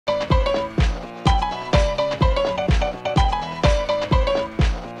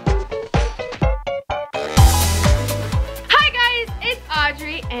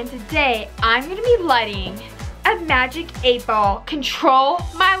today I'm gonna be letting a magic 8-ball control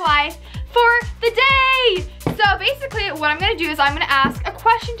my life for the day. So basically what I'm gonna do is I'm gonna ask a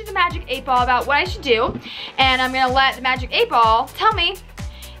question to the magic 8-ball about what I should do, and I'm gonna let the magic 8-ball tell me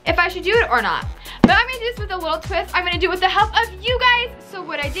if I should do it or not. But I'm gonna do this with a little twist. I'm gonna do it with the help of you guys. So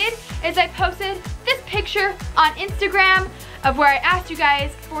what I did is I posted this picture on Instagram of where I asked you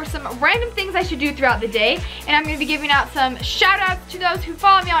guys for some random things I should do throughout the day. And I'm gonna be giving out some shout outs to those who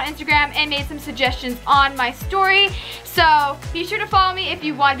follow me on Instagram and made some suggestions on my story. So be sure to follow me if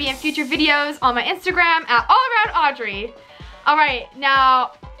you want to be in future videos on my Instagram at AllAroundAudrey. All right,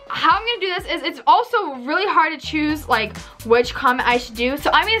 now how I'm gonna do this is it's also really hard to choose like which comment I should do.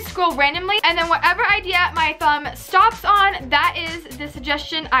 So I'm gonna scroll randomly, and then whatever idea my thumb stops on, that is the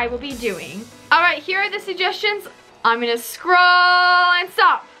suggestion I will be doing. All right, here are the suggestions. I'm gonna scroll and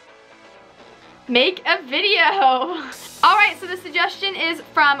stop. Make a video. All right, so the suggestion is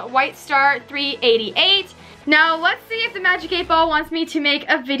from WhiteStar388. Now let's see if the magic 8-ball wants me to make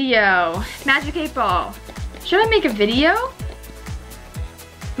a video. Magic 8-ball, should I make a video?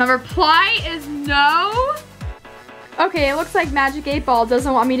 My reply is no. Okay, it looks like magic 8-ball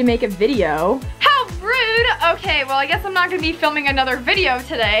doesn't want me to make a video. How rude. Okay, well I guess I'm not gonna be filming another video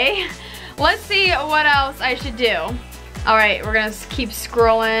today. Let's see what else I should do. All right, we're gonna keep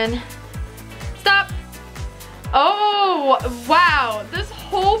scrolling. Stop. Oh, wow. This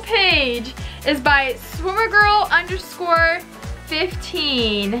whole page is by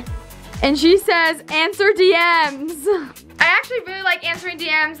swimmergirl_15. And she says, answer DMs. I actually really like answering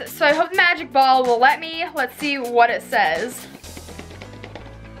DMs, so I hope the magic ball will let me. Let's see what it says.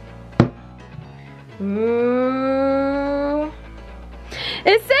 Ooh.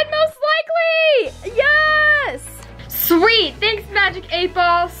 It said most likely! Yes! Sweet, thanks Magic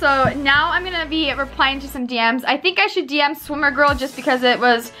 8-ball. So now I'm gonna be replying to some DMs. I think I should DM Swimmer Girl just because it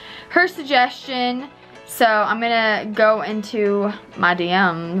was her suggestion. So I'm gonna go into my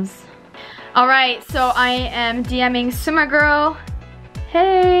DMs. All right, so I am DMing Swimmer Girl.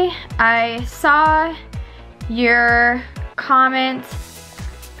 Hey, I saw your comment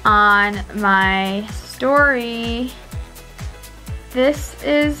on my story. This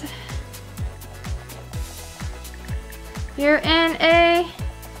is, you're in a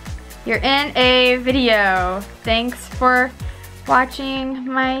video. Thanks for watching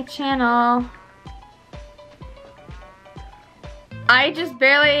my channel. I just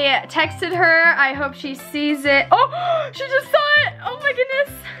barely texted her. I hope she sees it. Oh, she just saw it. Oh my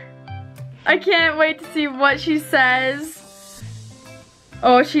goodness. I can't wait to see what she says.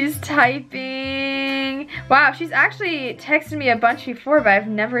 Oh, she's typing. Wow, she's actually texted me a bunch before, but I've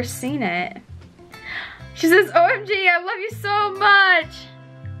never seen it. She says, OMG, I love you so much.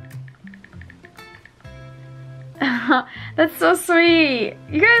 That's so sweet.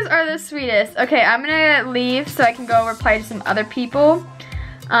 You guys are the sweetest. Okay, I'm gonna leave so I can go reply to some other people.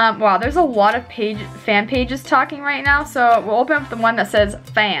 Wow, there's a lot of fan pages talking right now, so we'll open up the one that says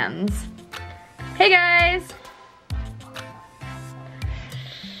fans. Hey guys.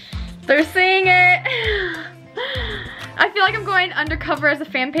 They're saying it. I feel like I'm going undercover as a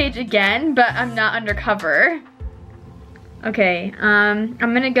fan page again, but I'm not undercover. Okay, I'm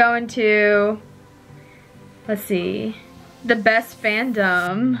gonna go into, let's see, the best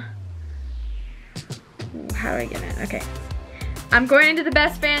fandom. Ooh, how do I get in? Okay. I'm going into the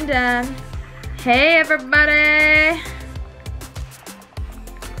best fandom. Hey everybody.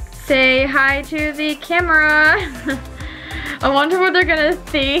 Say hi to the camera. I wonder what they're gonna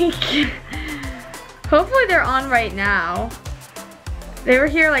think. Hopefully they're on right now. They were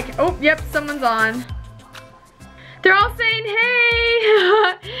here like, oh, yep, someone's on. They're all saying,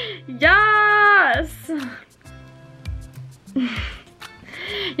 hey, yes.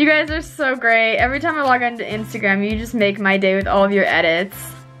 You guys are so great. Every time I log onto Instagram, you just make my day with all of your edits.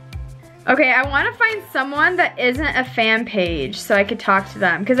 Okay, I want to find someone that isn't a fan page so I could talk to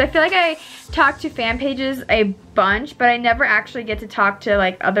them. Because I feel like I talk to fan pages a bunch, but I never actually get to talk to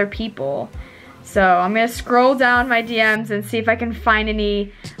like other people. So I'm going to scroll down my DMs and see if I can find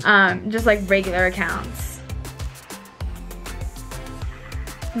any just like regular accounts.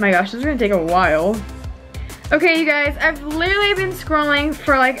 Oh my gosh, this is going to take a while. Okay, you guys, I've literally been scrolling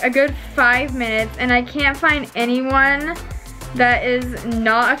for like a good 5 minutes and I can't find anyone that is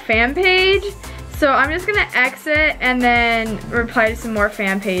not a fan page. So I'm just gonna exit and then reply to some more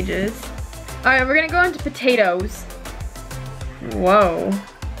fan pages. All right, we're gonna go into potatoes. Whoa.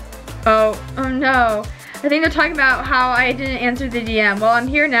 Oh no. I think they're talking about how I didn't answer the DM. Well, I'm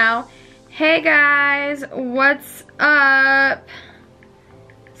here now. Hey guys, what's up?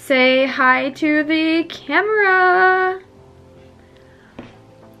 Say hi to the camera.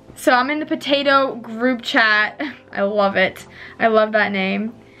 So I'm in the potato group chat. I love it. I love that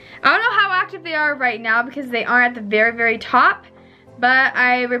name. I don't know how active they are right now because they are at the very, very top. But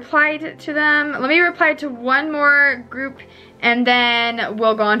I replied to them. Let me reply to one more group and then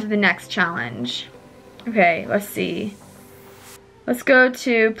we'll go on to the next challenge. Okay, let's see. Let's go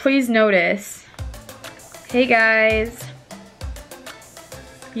to please notice. Hey guys.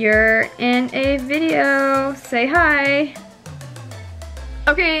 You're in a video. Say hi.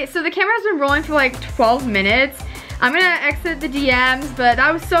 Okay, so the camera's been rolling for like 12 minutes. I'm gonna exit the DMs, but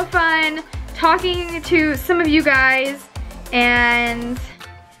that was so fun talking to some of you guys, and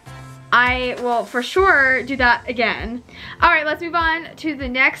I will for sure do that again. All right, let's move on to the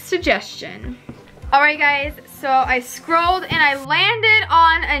next suggestion. All right, guys, so I scrolled and I landed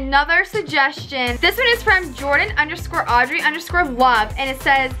on another suggestion. This one is from Jordan_Audrey_love, and it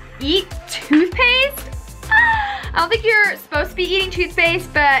says, eat toothpaste? I don't think you're supposed to be eating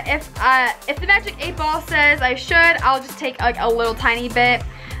toothpaste, but if the Magic 8 Ball says I should, I'll just take like a little tiny bit.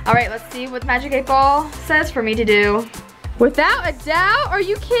 All right, let's see what the Magic 8 Ball says for me to do. Without a doubt, are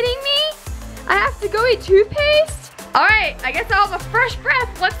you kidding me? I have to go eat toothpaste? All right, I guess I'll have a fresh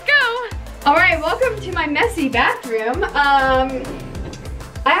breath. Let's go. All right, welcome to my messy bathroom. I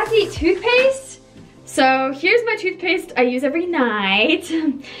have to eat toothpaste. So here's my toothpaste I use every night.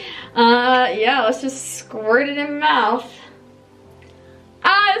 Yeah, let's just squirt it in my mouth.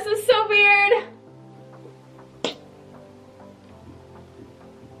 Ah, this is so weird.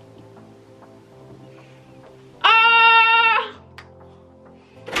 Ah!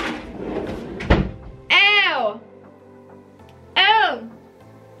 Ew. Ew.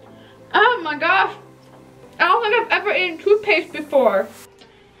 Oh my gosh. I don't think I've ever eaten toothpaste before.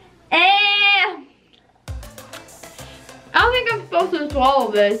 Ew. I don't think I'm supposed to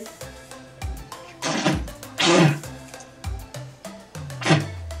swallow this.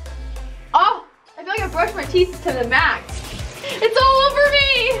 Oh, I feel like I brushed my teeth to the max. It's all over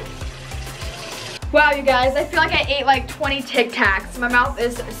me. Wow, you guys, I feel like I ate like 20 Tic Tacs. My mouth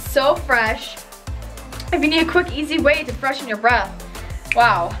is so fresh. If you need a quick, easy way to freshen your breath,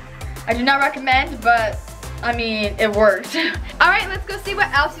 wow. I do not recommend, but I mean, it worked. All right, let's go see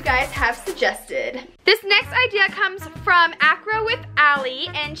what else you guys have suggested. This next idea comes from Acro with Allie,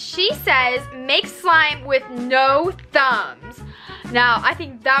 and she says, make slime with no thumbs. Now, I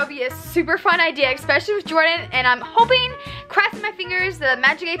think that would be a super fun idea, especially with Jordan, and I'm hoping, crossing my fingers, the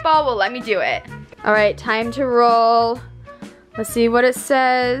Magic 8 Ball will let me do it. All right, time to roll. Let's see what it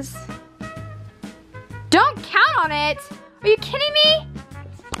says. Don't count on it. Are you kidding me?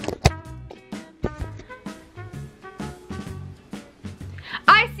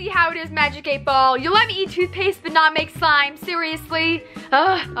 I see how it is, Magic 8 Ball. You let me eat toothpaste but not make slime. Seriously?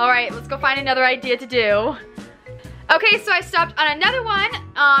 Ugh. All right, let's go find another idea to do. Okay, so I stopped on another one,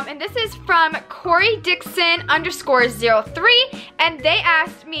 and this is from Corey Dixon_03, and they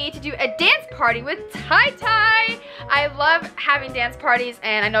asked me to do a dance party with Ty. I love having dance parties,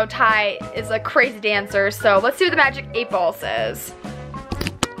 and I know Ty is a crazy dancer, so let's see what the Magic 8 Ball says.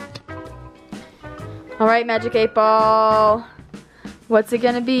 All right, Magic 8 Ball. What's it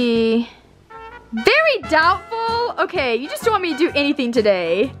gonna be? Very doubtful. Okay, you just don't want me to do anything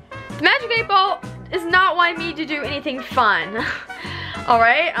today. The Magic 8 Ball is not wanting me to do anything fun. All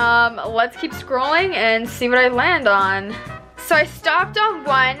right, let's keep scrolling and see what I land on. So I stopped on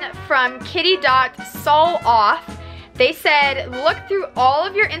one from Kitty.SoulOff. They said, look through all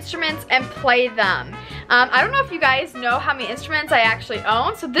of your instruments and play them. I don't know if you guys know how many instruments I actually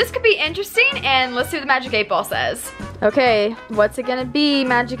own, so this could be interesting, and let's see what the Magic 8 Ball says. Okay, what's it gonna be,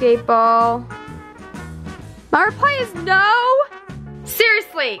 Magic 8 Ball? My reply is no.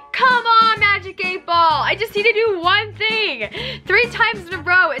 Seriously, come on, Magic 8 Ball. I just need to do one thing. 3 times in a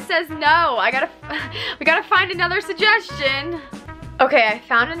row it says no. We gotta find another suggestion. Okay, I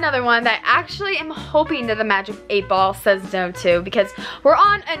found another one that I actually am hoping that the Magic 8 Ball says no to, because we're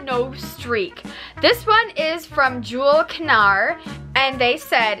on a no streak. This one is from Jewel Kanar, and they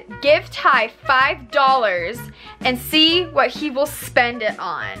said, give Ty $5 and see what he will spend it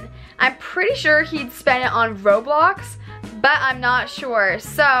on. I'm pretty sure he'd spend it on Roblox, but I'm not sure.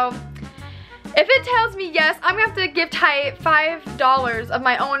 So if it tells me yes, I'm gonna have to give Ty $5 of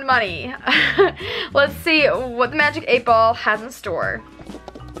my own money. Let's see what the Magic 8 Ball has in store.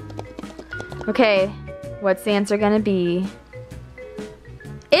 Okay, what's the answer gonna be?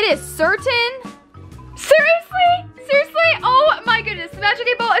 It is certain. Seriously? Seriously? Oh my goodness, the Magic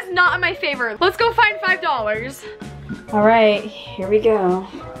 8 Ball is not in my favor. Let's go find $5. All right, here we go.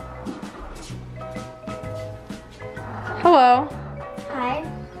 Hello. Hi.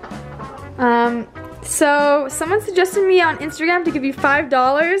 So someone suggested me on Instagram to give you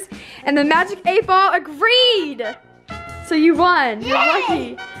 $5 and the Magic 8 Ball agreed. So you won, you're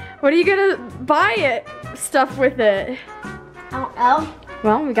lucky. What are you gonna buy stuff with it? I don't know.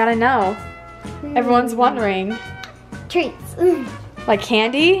 Well, we gotta know. Everyone's wondering. Treats. Like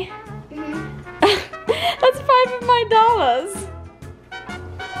candy? That's $5 of my dollars.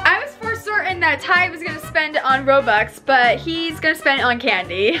 I was for certain that Ty was gonna spend it on Robux, but he's gonna spend it on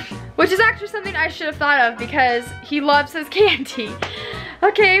candy. Which is actually something I should have thought of because he loves his candy.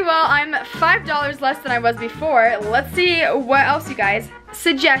 Okay, well, I'm $5 less than I was before. Let's see what else you guys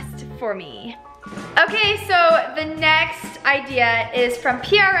suggest for me. Okay, so the next idea is from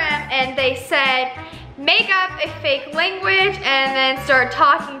PRM, and they said, make up a fake language and then start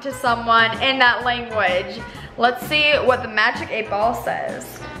talking to someone in that language. Let's see what the Magic 8 Ball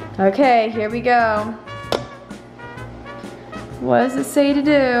says. Okay, here we go. What does it say to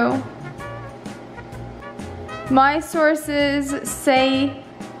do? My sources say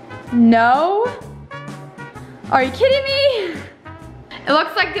no? Are you kidding me? It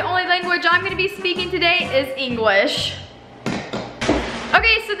looks like the only language I'm gonna be speaking today is English.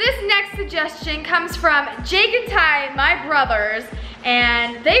 Okay, so this next suggestion comes from Jake and Ty, my brothers,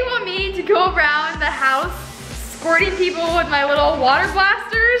 and they want me to go around the house squirting people with my little water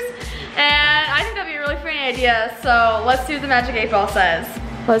blasters, and I think that'd be a really funny idea, so let's see what the Magic 8 Ball says.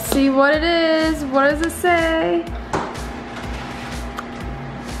 Let's see what it is. What does it say?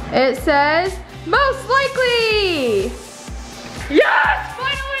 It says, most likely! Yes,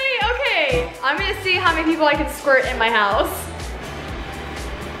 finally! Okay, I'm gonna see how many people I can squirt in my house.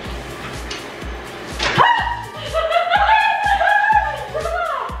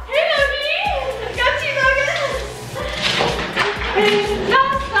 Hey, Logan! Got you, Logan!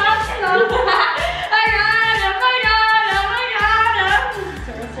 Stop, stop, stop! I got him, I got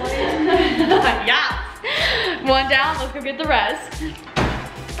him! Yes! One down, let's go get the rest.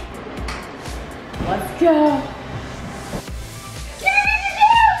 Let's go.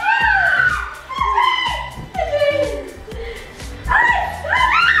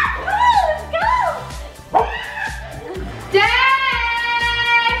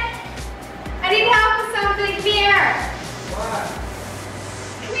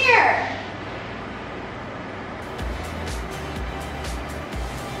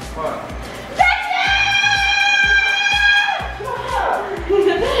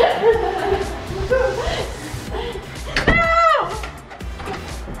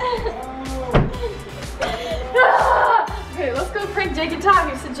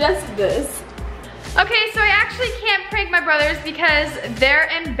 This. Okay, so I actually can't prank my brothers because they're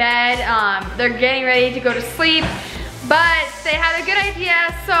in bed, they're getting ready to go to sleep, but they had a good idea,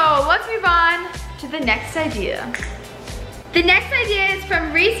 so let's move on to the next idea. The next idea is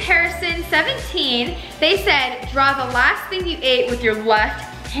from Reese Harrison, 17. They said, draw the last thing you ate with your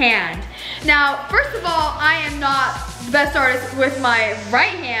left hand. Now, first of all, I am not the best artist with my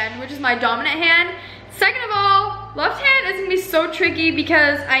right hand, which is my dominant hand. Second of all, left hand is gonna be so tricky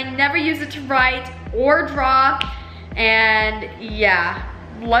because I never use it to write or draw. And yeah,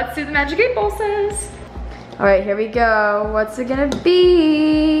 let's see what the Magic 8 Ball says. All right, here we go. What's it gonna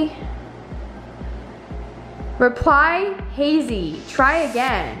be? Reply hazy, try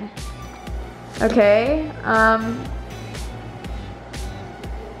again. Okay,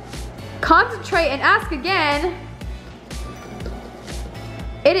 concentrate and ask again.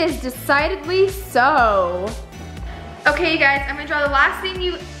 It is decidedly so. Okay, you guys, I'm gonna draw the last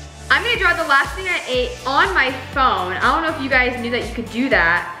thing I ate on my phone. I don't know if you guys knew that you could do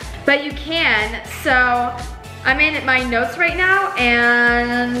that, but you can. So I'm in my notes right now,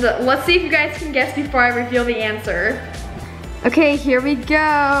 and let's see if you guys can guess before I reveal the answer. Okay, here we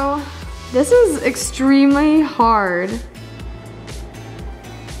go. This is extremely hard.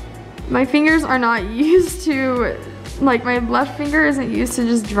 My fingers are not used to, like my left finger isn't used to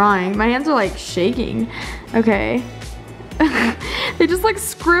just drawing. My hands are like shaking. Okay. They just look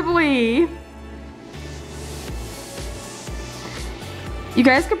scribbly. You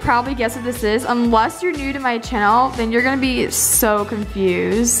guys could probably guess what this is. Unless you're new to my channel, then you're gonna be so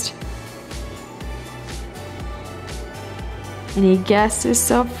confused. Any guesses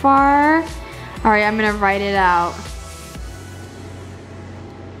so far? All right, I'm gonna write it out.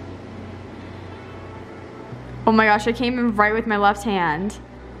 Oh my gosh, I can't even write with my left hand.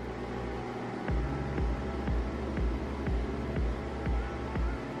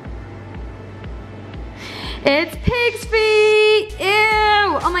 It's pig's feet!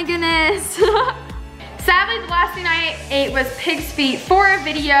 Ew! Oh my goodness. Sadly, the last thing I ate was pig's feet for a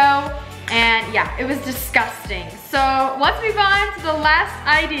video, and yeah, it was disgusting. So let's move on to the last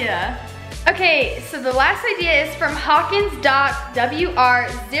idea. Okay, so the last idea is from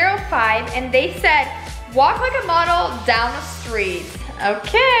Hawkins.WR05, and they said, walk like a model down the street.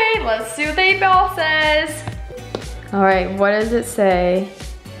 Okay, let's see what the 8-ball says. All right, what does it say?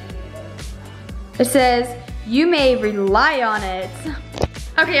 It says, you may rely on it.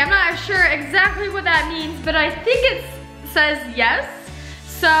 Okay, I'm not sure exactly what that means, but I think it says yes.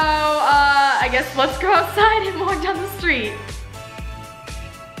 So, I guess let's go outside and walk down the street.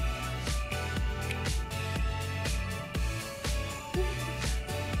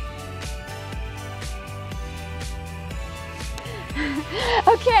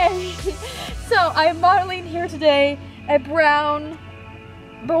 Okay, so I'm modeling here today a brown,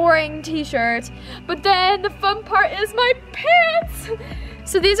 boring t-shirt, but then the fun part is my pants.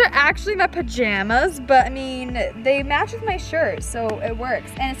 So these are actually my pajamas, but I mean, they match with my shirt, so it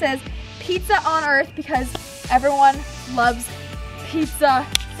works. And it says pizza on earth because everyone loves pizza.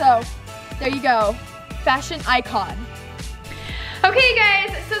 So there you go, fashion icon. Okay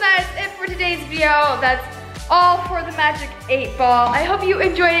guys, so that's it for today's video. That's all for the Magic 8-Ball. I hope you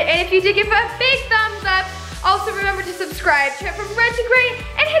enjoyed it, and if you did, give it a big thumbs up. Also remember to subscribe, turn from red to gray,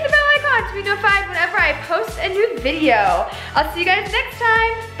 and hit the bell icon to be notified whenever I post a new video. I'll see you guys next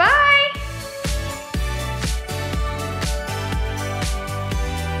time. Bye!